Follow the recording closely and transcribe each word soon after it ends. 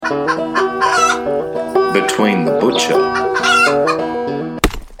Between the butcher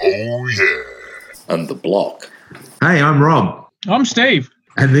and the block. Hey, I'm Rob. I'm Steve.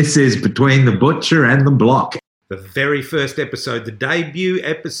 And this is Between the Butcher and the Block. The very first episode, the debut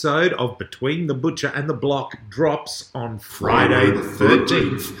episode of Between the Butcher and the Block drops on Friday the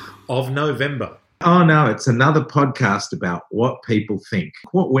 13th of November. Oh no, it's another podcast about what people think,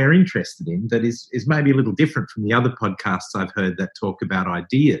 what we're interested in that is maybe a little different from the other podcasts I've heard that talk about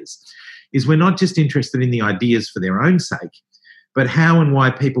ideas, is we're not just interested in the ideas for their own sake, but how and why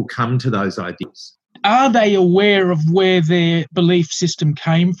people come to those ideas. Are they aware of where their belief system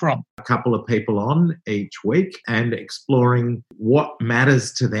came from? A couple of people on each week and exploring what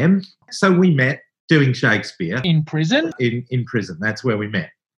matters to them. So we met doing Shakespeare. In prison? In prison, that's where we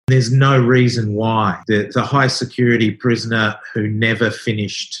met. There's no reason why the high security prisoner who never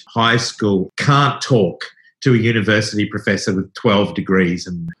finished high school can't talk to a university professor with 12 degrees.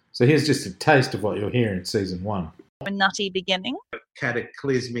 And so here's just a taste of what you'll hear in season 1. A nutty beginning. A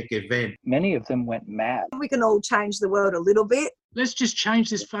cataclysmic event. Many of them went mad. We can all change the world a little bit. Let's just change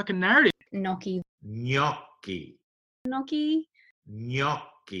this fucking narrative. Gnocchi. Gnocchi. Gnocchi.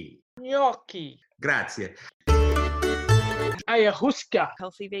 Gnocchi. Gnocchi. Grazie. Ayahuasca.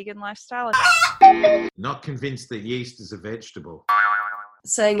 Healthy vegan lifestyle. Not convinced that yeast is a vegetable.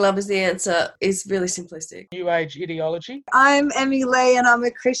 Saying love is the answer is really simplistic. New age ideology. I'm Emmy Lee and I'm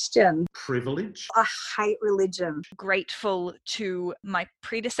a Christian. Privilege. I hate religion. Grateful to my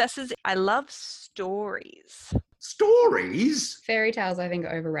predecessors. I love stories. Stories? Fairy tales, I think,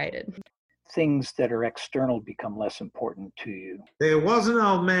 are overrated. Things that are external become less important to you. There was an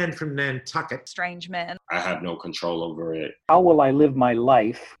old man from Nantucket. Strange man. I have no control over it. How will I live my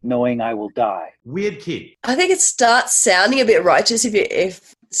life knowing I will die? Weird kid. I think it starts sounding a bit righteous if you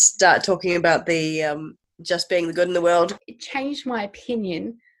start talking about the just being the good in the world. It changed my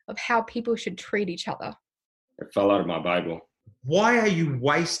opinion of how people should treat each other. It fell out of my Bible. Why are you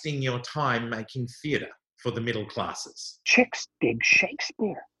wasting your time making theatre for the middle classes? Chicks dig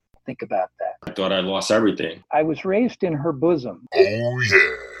Shakespeare. Think about that. I thought I lost everything. I was raised in her bosom. Oh,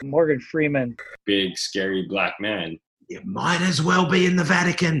 yeah. Morgan Freeman. Big, scary black man. You might as well be in the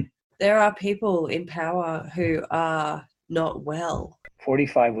Vatican. There are people in power who are not well.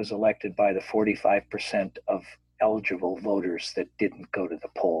 45 was elected by the 45% of eligible voters that didn't go to the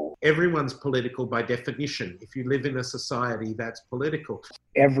poll. Everyone's political by definition. If you live in a society that's political.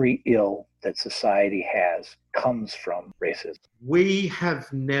 Every ill that society has comes from racism. We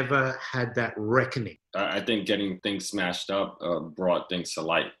have never had that reckoning. I think getting things smashed up brought things to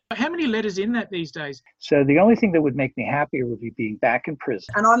light. How many letters in that these days? So the only thing that would make me happier would be being back in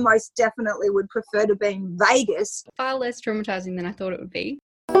prison. And I most definitely would prefer to be in Vegas. Far less traumatizing than I thought it would be.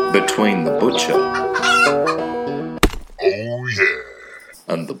 Between the butcher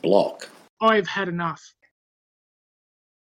and the block. I've had enough.